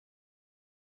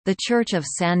The Church of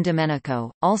San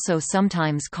Domenico, also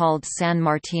sometimes called San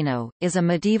Martino, is a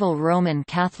medieval Roman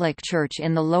Catholic church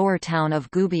in the lower town of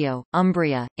Gubbio,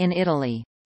 Umbria, in Italy.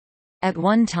 At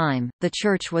one time, the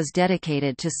church was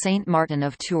dedicated to Saint Martin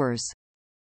of Tours.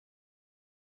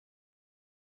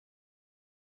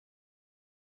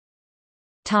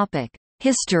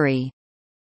 History.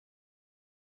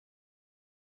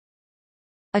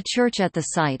 A church at the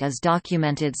site is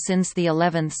documented since the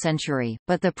 11th century,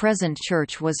 but the present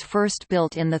church was first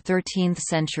built in the 13th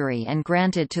century and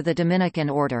granted to the Dominican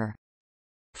order.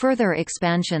 Further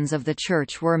expansions of the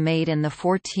church were made in the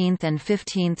 14th and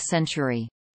 15th century.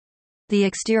 The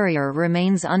exterior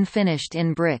remains unfinished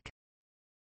in brick.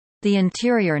 The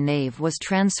interior nave was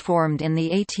transformed in the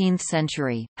 18th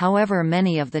century, however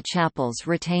many of the chapels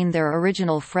retain their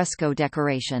original fresco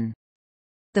decoration.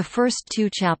 The first two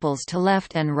chapels to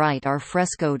left and right are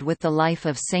frescoed with the life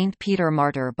of Saint Peter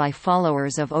Martyr by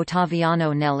followers of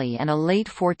Ottaviano Nelli and a late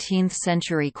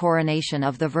 14th-century coronation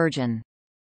of the Virgin.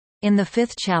 In the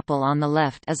fifth chapel on the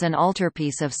left is an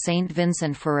altarpiece of Saint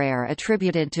Vincent Ferrer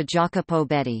attributed to Jacopo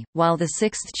Betti, while the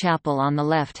sixth chapel on the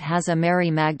left has a Mary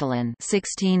Magdalene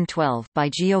 1612 by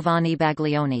Giovanni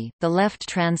Baglioni. The left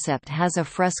transept has a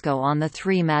fresco on the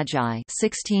Three Magi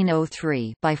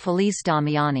 1603 by Felice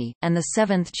Damiani, and the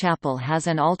seventh chapel has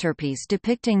an altarpiece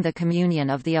depicting the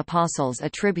Communion of the Apostles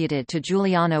attributed to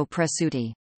Giuliano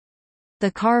Presutti.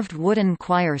 The carved wooden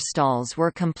choir stalls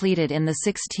were completed in the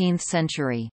 16th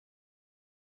century.